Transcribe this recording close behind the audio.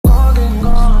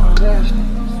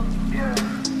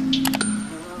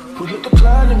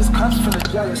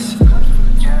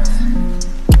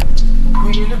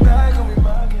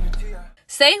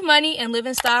Save money and live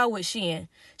in style with SHEIN.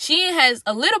 SHEIN has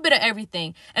a little bit of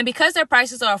everything, and because their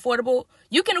prices are affordable,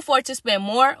 you can afford to spend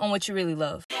more on what you really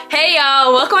love. Hey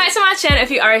y'all, welcome back to my channel.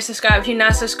 If you already subscribed, if you're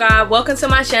not subscribed, welcome to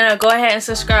my channel. Go ahead and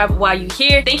subscribe while you're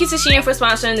here. Thank you to SHEIN for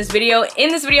sponsoring this video. In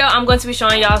this video, I'm going to be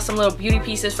showing y'all some little beauty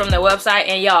pieces from their website.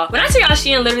 And y'all, when I tell y'all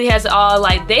SHEIN literally has it all,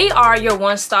 like they are your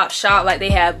one-stop shop. Like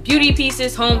they have beauty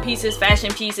pieces, home pieces,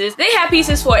 fashion pieces. They have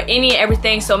pieces for any and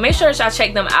everything. So make sure that y'all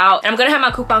check them out. And I'm gonna have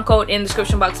my coupon code in the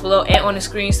description box below and on the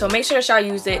screen. So make sure that y'all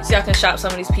use it so y'all can shop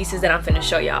some of these pieces that I'm finna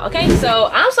show y'all, okay? So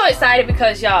I'm so excited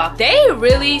because y'all, they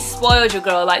really spoiled your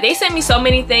girl. Like they sent me so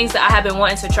many things that I have been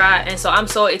wanting to try, and so I'm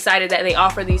so excited that they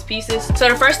offer these pieces. So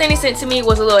the first thing they sent to me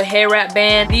was a little hair wrap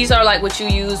band. These are like what you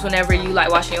use whenever you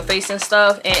like washing your face and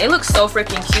stuff, and it looks so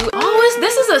freaking cute. Oh,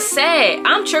 this is a set.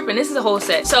 I'm tripping. This is a whole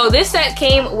set. So this set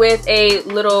came with a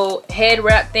little head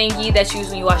wrap thingy that you use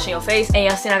when you washing your face. And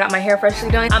y'all seen I got my hair freshly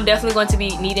done. I'm definitely going to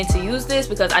be needing to use this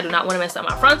because I do not want to mess up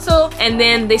my frontal. And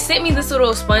then they sent me this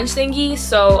little sponge thingy,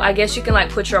 so I guess you can like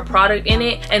put your product in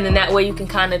it, and then that way you can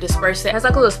kind of disperse it. It has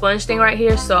like a little sponge thing right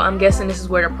here, so I'm guessing this is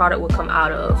where the product will come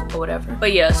out of or whatever.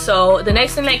 But yeah, so the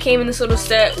next thing that came in this little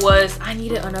set was I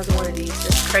needed another one of these.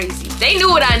 That's crazy. They knew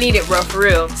what I needed, bro, for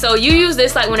real. So you use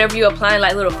this like whenever you're applying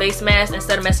like little face masks,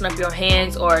 instead of messing up your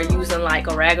hands or using like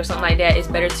a rag or something like that, it's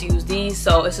better to use these.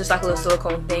 So it's just like a little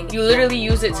silicone thing. You literally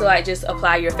use it to like just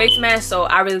apply your face mask. So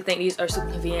I really think these are super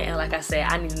convenient, and like I said,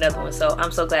 I need another one. So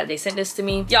I'm so glad they sent this to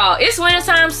me. Y'all, it's winter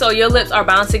time, so your lips are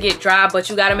bound to get dry, but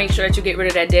you gotta make sure that you get rid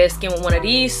of that dead skin with one of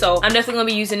these. So I'm definitely gonna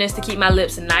be using this to keep my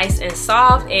lips nice and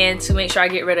soft, and to make sure I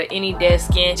get rid of any dead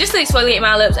skin, just to exfoliate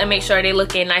my lips and make sure they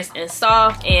looking nice and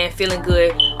soft and feeling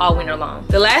good all winter long.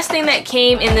 The last thing that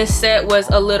came in this set was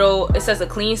a little, it says a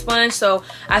clean sponge, so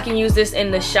I can use this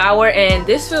in the shower, and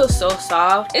this feels so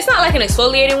soft. It's not like an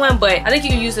exfoliating one, but I think you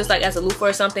can use this like as a loofah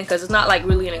or something, because it's not like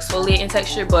really an exfoliating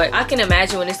texture. But I can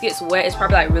imagine when this gets wet, it's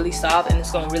probably like really soft, and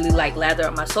it's gonna really like lather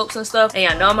up my soaps and stuff. And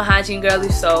y'all know I'm a hygiene girly,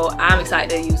 so I'm excited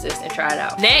to use this and try it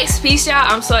out. Next piece, y'all,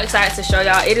 I'm so excited to show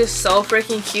y'all. It is so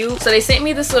freaking cute. So they sent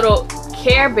me this little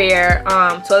Care Bear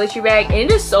toiletry bag, and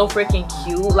it is so freaking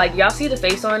cute. Like y'all see the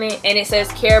face on it, and it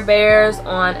says Care Bears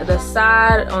on the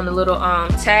side, on the little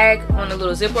tag, on the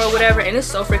little zipper or whatever, and it's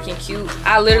so freaking cute.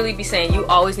 I literally be saying you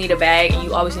always need a bag, and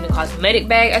you always need a cosmetic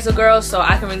bag as a girl, so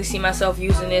I can really see myself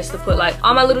using this to put like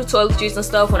all my little toiletries and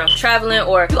stuff when I'm traveling,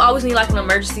 or you always need like an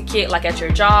emergency kit like at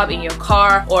your job, in your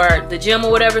car, or the gym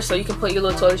or whatever, so you can put your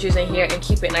little toiletries in here and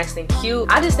keep it nice and cute.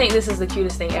 I just think this is the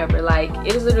cutest thing ever. Like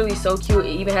it is literally so cute.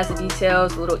 It even has the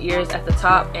details, the little ears at the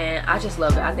top, and I just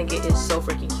love it. I think it is so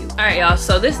freaking cute. All right, y'all,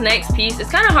 so this next piece,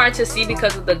 it's kind of hard to see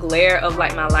because of the glare of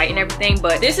like my light and everything,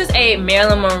 but this is a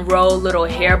Marilyn Monroe little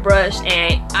hairbrush,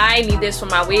 and I need this for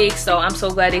my wig, so I'm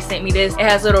so glad they sent me this. It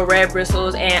has little red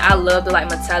bristles, and I love the like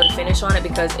metallic finish on it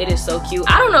because it is so cute.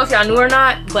 I don't know if y'all knew or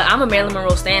not, but I'm a Marilyn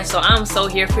Monroe stan, so I'm so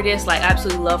here for this. Like I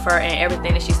absolutely love her and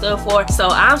everything that she stood for, so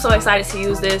I'm so excited to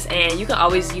use this, and you can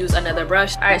always use another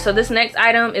brush. All right, so this next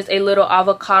item is a little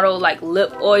avocado like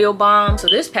lip oil balm. So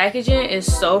this packaging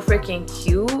is so freaking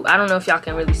cute. I don't know if y'all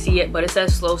can really see it, but it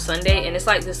says Slow Sunday, and it's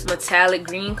like this metallic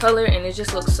green color, and it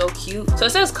just looks so cute. So it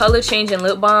says color changing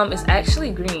lip balm. It's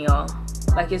actually green, y'all.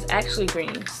 Like it's actually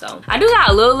green. So I do got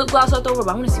a little lip gloss left over,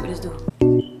 but I want to see what this do.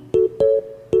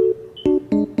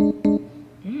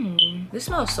 This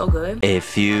smells so good. A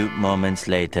few moments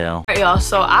later. All right, y'all,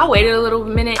 so I waited a little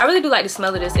minute. I really do like the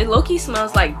smell of this. It low-key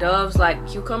smells like Dove's like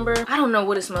cucumber. I don't know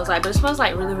what it smells like, but it smells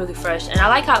like really, really fresh, and I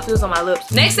like how it feels on my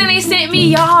lips. Next thing they sent me,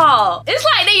 y'all, it's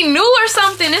like they knew or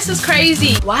something. This is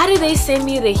crazy. Why did they send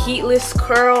me the Heatless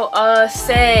curl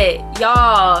set?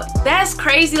 Y'all, that's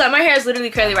crazy. Like my hair is literally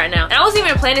curly right now, and I wasn't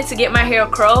even planning to get my hair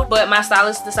curled, but my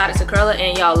stylist decided to curl it,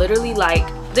 and y'all, literally like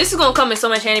this is gonna come in so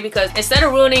much handy, because instead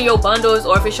of ruining your bundles,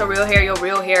 or if it's your real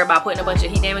hair by putting a bunch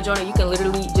of heat damage on it, you can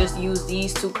literally just use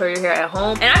these to curl your hair at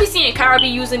home. And I be seeing Kyra be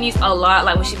using these a lot,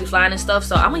 like when she be flying and stuff,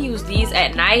 so I'm gonna use these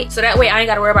at night, so that way I ain't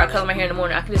gotta worry about curling my hair in the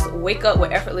morning. I can just wake up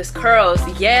with effortless curls.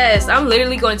 Yes, I'm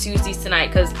literally going to use these tonight,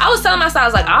 because I was telling myself, I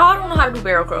was like, oh, I don't know how to do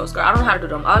barrel curls, girl. I don't know how to do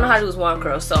them. All I know how to do is one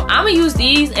curl. So I'm gonna use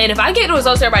these, and if I get the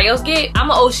results everybody else get, I'm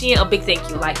gonna owe SHEIN a big thank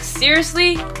you. Like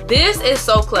seriously, this is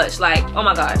so clutch. Like, oh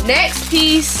my god. Next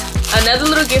piece Another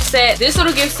little gift set. This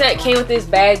little gift set came with this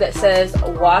bag that says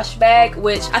wash bag,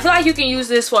 which I feel like you can use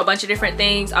this for a bunch of different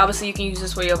things. Obviously, you can use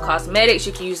this for your cosmetics.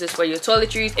 You can use this for your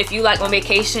toiletries. If you like on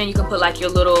vacation, you can put like your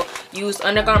little used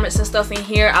undergarments and stuff in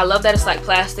here. I love that it's like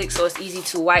plastic, so it's easy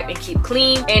to wipe and keep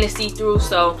clean, and it's see-through,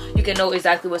 so you can know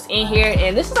exactly what's in here.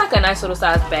 And this is like a nice little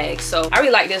size bag, so I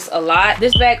really like this a lot.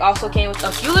 This bag also came with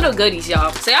a few little goodies,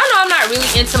 y'all. So y'all know I'm not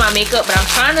really into my makeup, but I'm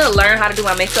trying to learn how to do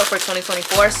my makeup for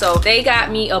 2024. So they got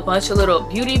me a bunch of little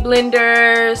beauty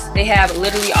blenders. They have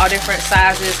literally all different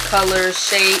sizes, colors,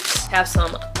 shapes. Have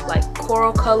some like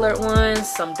coral colored ones,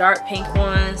 some dark pink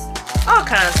ones, all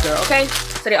kinds, girl, okay?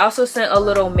 So they also sent a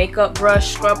little makeup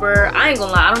brush scrubber. I ain't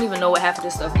gonna lie, I don't even know what half of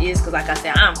this stuff is, because like I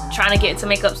said, I'm trying to get into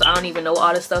makeup, so I don't even know what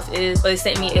all this stuff is. But they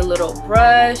sent me a little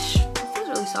brush. It feels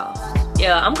really soft.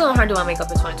 Yeah, I'm gonna learn to do my makeup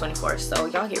in 2024, so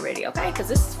y'all get ready, okay? Because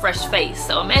this is fresh face,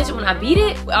 so imagine when I beat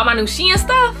it with all my new SHEIN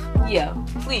stuff. Yeah,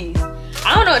 please.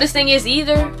 I don't know what this thing is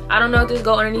either. I don't know if this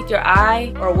go underneath your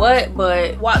eye or what,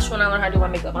 but watch when I learn how to do my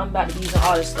makeup. I'm about to be using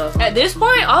all this stuff. At this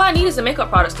point, all I need is the makeup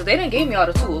products, because they didn't give me all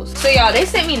the tools. So y'all, they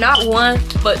sent me not one,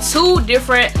 but 2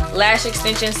 different lash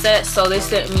extension sets. So they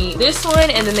sent me this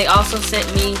one, and then they also sent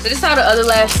me, so this is how the other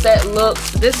lash set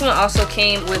looks. This one also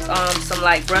came with some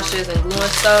like brushes and glue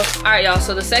and stuff. All right, y'all,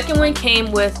 so the second one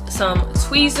came with some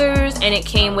tweezers, and it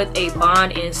came with a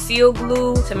bond and seal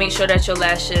glue to make sure that your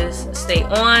lashes stay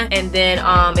on. And then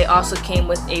it also came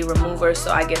with a remover,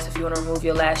 so I guess if you want to remove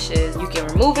your lashes, you can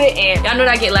remove it. And y'all know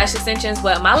that I get lash extensions,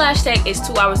 but my lash tech is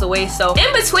 2 hours away, so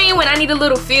in between when I need a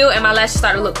little feel and my lashes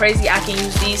start to look crazy, I can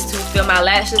use these to fill my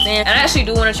lashes in. And I actually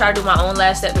do want to try to do my own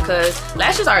lash set, because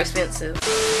lashes are expensive.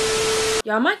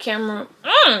 Y'all, my camera,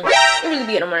 it really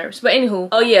be getting on my nerves. But anywho,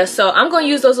 oh yeah, so I'm gonna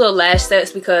use those little lash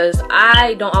sets because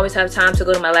I don't always have time to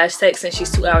go to my lash tech since she's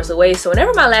 2 hours away. So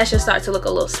whenever my lashes start to look a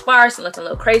little sparse and looking a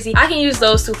little crazy, I can use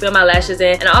those to fill my lashes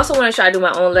in. And I also want to try to do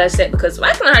my own lash set, because if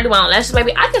I can learn how to do my own lashes,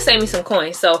 baby, I can save me some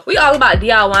coins. So we all about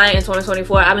DIY in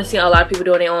 2024. I've been seeing a lot of people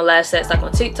doing their own lash sets like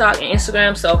on TikTok and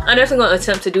Instagram, so I'm definitely gonna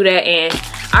attempt to do that. And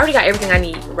I already got everything I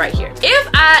need right here. If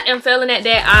I am failing at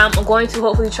that, I'm going to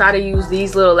hopefully try to use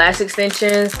these little lash extensions.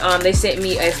 They sent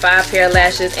me a 5 pair of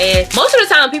lashes, and most of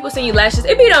the time people send you lashes,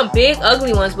 it be them big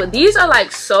ugly ones, but these are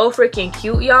like so freaking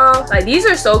cute, y'all. Like, these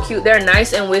are so cute. They're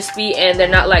nice and wispy, and they're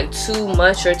not like too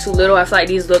much or too little. I feel like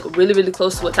these look really, really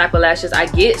close to what type of lashes I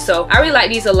get, so I really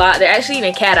like these a lot. They're actually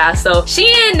even cat eye, so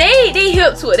SHEIN, they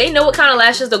hip to it. They know what kind of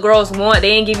lashes the girls want.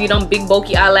 They didn't give you them big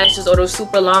bulky eyelashes or those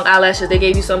super long eyelashes. They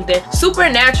gave you something super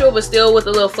natural but still with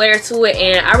a little flair to it,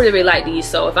 and I really, really like these.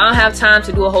 So if I don't have time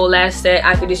to do a whole lash set,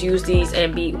 I could just use these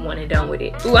and be one and done with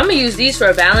it. Ooh, I'm gonna use these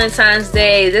for Valentine's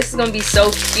Day. This is gonna be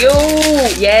so cute.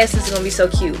 Yes, this is gonna be so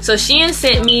cute. So SHEIN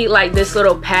sent me like this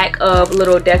little pack of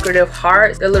little decorative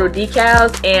hearts, the little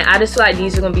decals, and I just feel like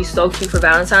these are gonna be so cute for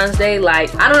Valentine's Day.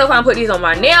 Like, I don't know if I'm gonna put these on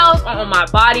my nails or on my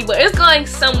body, but it's going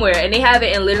somewhere. And they have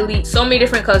it in literally so many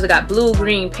different colors. They got blue,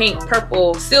 green, pink,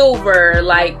 purple, silver,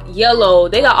 like yellow.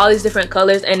 They got all these different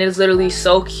colors, and it's literally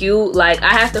so cute. Like,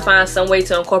 I have to find some way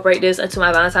to incorporate this into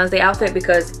my Valentine's Day outfit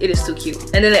because it is too cute.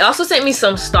 And then they also sent me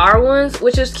some star ones,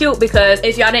 which is cute because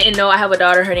if y'all didn't know, I have a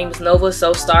daughter, her name is Nova,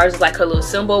 so stars is like her little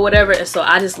symbol or whatever, and so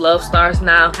I just love stars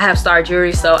now. I have star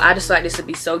jewelry, so I just feel like this would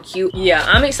be so cute. Yeah,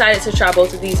 I'm excited to try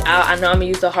both of these out. I know I'm gonna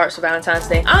use the hearts for Valentine's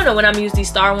Day. I don't know when I'm gonna use these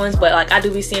star ones, but like, I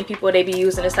do be seeing people, they be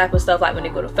using this type of stuff like when they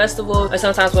go to festivals or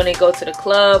sometimes when they go to the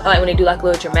club, like when they do like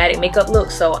little dramatic makeup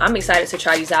looks. So I'm excited to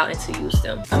try these out and to use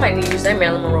them. I might need to use that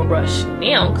Marilyn Monroe brush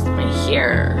now because my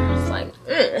hair is like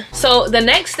So the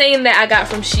next thing that I got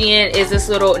from SHEIN is this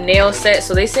little nail set.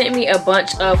 So they sent me a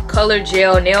bunch of color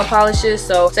gel nail polishes.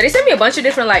 So they sent me a bunch of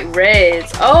different like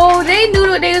reds. Oh, they knew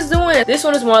what they was doing. This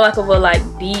one is more like of a like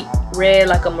deep red,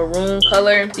 like a maroon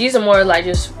color. These are more like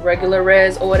just regular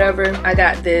reds or whatever. I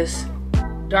got this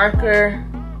darker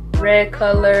red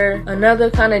color,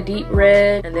 another kind of deep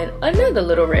red, and then another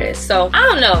little red. So I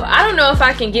don't know if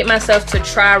I can get myself to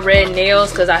try red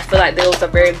nails because I feel like those are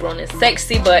very grown and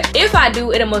sexy, but if I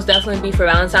do, it'll most definitely be for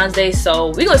Valentine's Day. So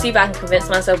we're gonna see if I can convince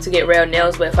myself to get red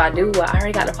nails. But if I do, well, I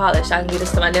already got the polish. I can give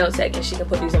this to my nail tech and she can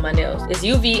put these on my nails. It's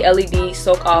UV LED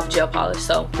soak off gel polish,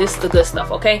 so this is the good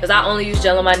stuff, okay? Because I only use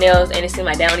gel on my nails and it seems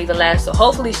like they don't even last. So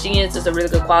hopefully SHEIN's is a really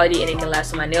good quality and it can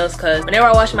last on my nails, because whenever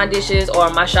I wash my dishes or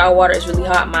my shower water is really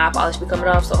hot, my polish be coming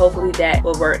off. So hopefully that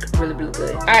will work really, really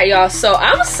good. All right, y'all, so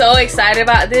I'm so excited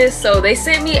about this. So they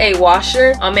sent me a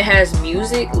washer. It has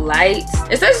music, lights.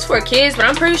 It says it's for kids, but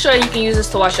I'm pretty sure you can use this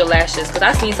to wash your lashes because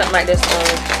I've seen something like this on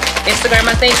Instagram,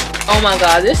 I think. Oh my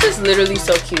god, this is literally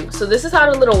so cute. So this is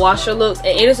how the little washer looks, and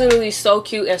it is literally so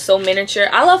cute and so miniature.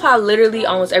 I love how literally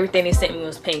almost everything they sent me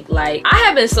was pink. Like, I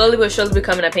have been slowly but surely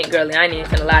becoming a pink girly. I ain't even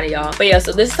finna lie to y'all. But yeah,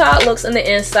 so this is how it looks on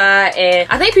the inside. And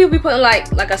I think people be putting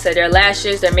like I said, their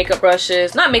lashes, their makeup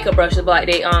brushes, not makeup brushes, but like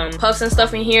they puffs and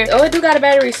stuff in here. Oh, it do got a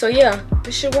battery, so yeah,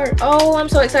 this should work. Oh, I'm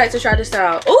so excited to try this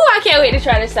out. Oh, I can't wait to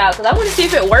try this out because I want to see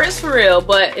if it works for real.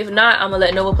 But if not, I'm gonna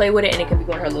let Nova play with it and it can be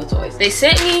one of her little toys. They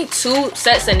sent me 2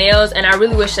 sets of nails, and I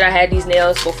really wish that I had these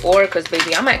nails before, because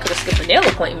baby, I might could have skipped a nail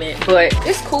appointment. But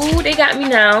it's cool, they got me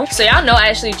now. So y'all know I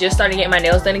actually just started getting my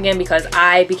nails done again because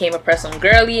I became a press-on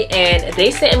girly, and they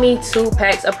sent me 2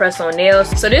 packs of press-on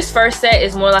nails. So this first set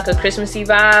is more like a Christmassy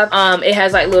vibe. It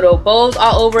has like little bows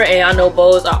all over, and y'all know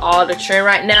bows are all the trend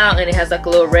right now, and it has like a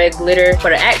little red glitter for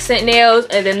the accent nails.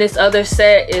 And then this other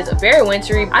set is very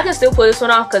wintry. I can still pull this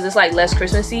one off because it's like less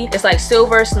Christmassy. It's like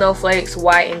silver, snowflakes,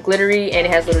 white, and glittery, and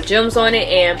it has little gems on it.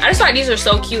 And I just thought these are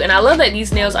so cute, and I love that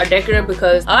these nails are decorative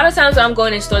because a lot of times when I'm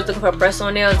going in stores looking for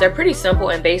press-on nails, they're pretty simple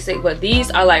and basic, but these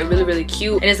are like really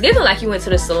cute, and it's giving like you went to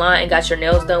the salon and got your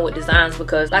nails done with designs,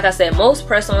 because like I said, most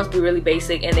press-ons be really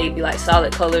basic and they be like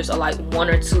solid colors or like 1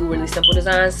 or 2 really simple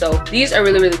designs. So these are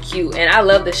really cute, and I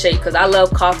love the shape because I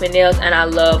love coffin nails and I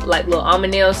love like little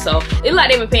almond nails. So it's like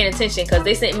they've been paying attention because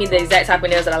they sent me the exact type of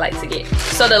nails that I like to get.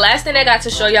 So the last thing I got to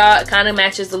show y'all kind of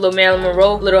matches the little Marilyn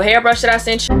Monroe little hairbrush that I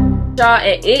sent you,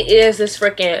 and it is this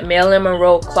freaking Marilyn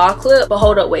Monroe claw clip. But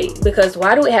hold up, wait, because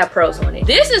why do it have pearls on it?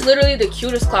 This is literally the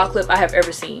cutest claw clip I have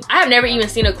ever seen. I have never even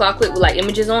seen a claw clip with like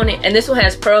images on it, and this one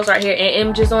has pearls right here and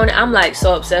images on it. I'm like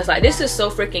so obsessed. Like, this is so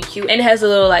freaking cute, and it has a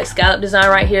little like scallop design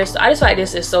right here. So I just like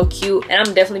this is so cute, and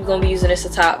I'm definitely gonna be using this to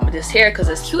top this hair because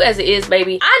as cute as it is,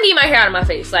 baby, I need my hair out of my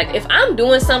face. Like, if I'm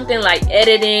doing something like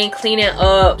editing, cleaning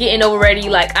up, getting over ready,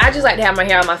 like I just like to have my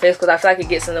hair out of my face because I feel like it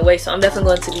gets in the way. So I'm definitely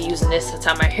going to be using this to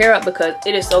tie my hair up because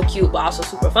it is so cute but also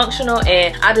super functional,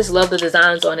 and I just love the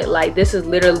designs on it. Like, this is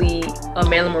literally a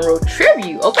Marilyn Monroe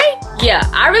tribute, okay? Yeah,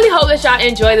 I really hope that y'all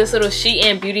enjoy this little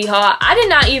SHEIN beauty haul. I did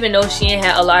not even know SHEIN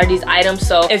had a lot of these items,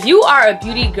 so if you are a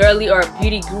beauty girly or a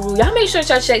beauty guru, y'all make sure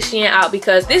y'all check SHEIN out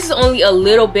because this is only a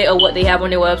little bit of what they have on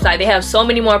their website. They have so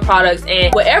many more products,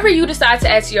 and whatever you decide to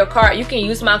add to your cart, you can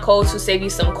use my code to save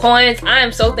you some coins. I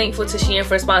am so thankful to SHEIN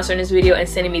for sponsoring this video and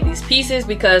sending me these pieces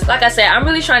because, like I said, I'm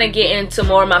really trying to get into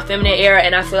more of my feminine era,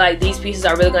 and I feel like these pieces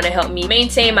are really going to help me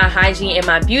maintain my hygiene and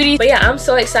my beauty. But yeah, I'm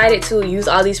so excited to use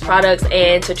all these products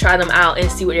and to try them out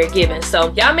and see what they're giving.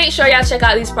 So y'all make sure y'all check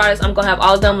out these products. I'm gonna have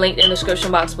all of them linked in the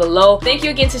description box below. Thank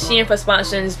you again to SHEIN for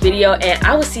sponsoring this video, and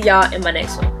I will see y'all in my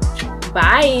next one.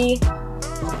 Bye.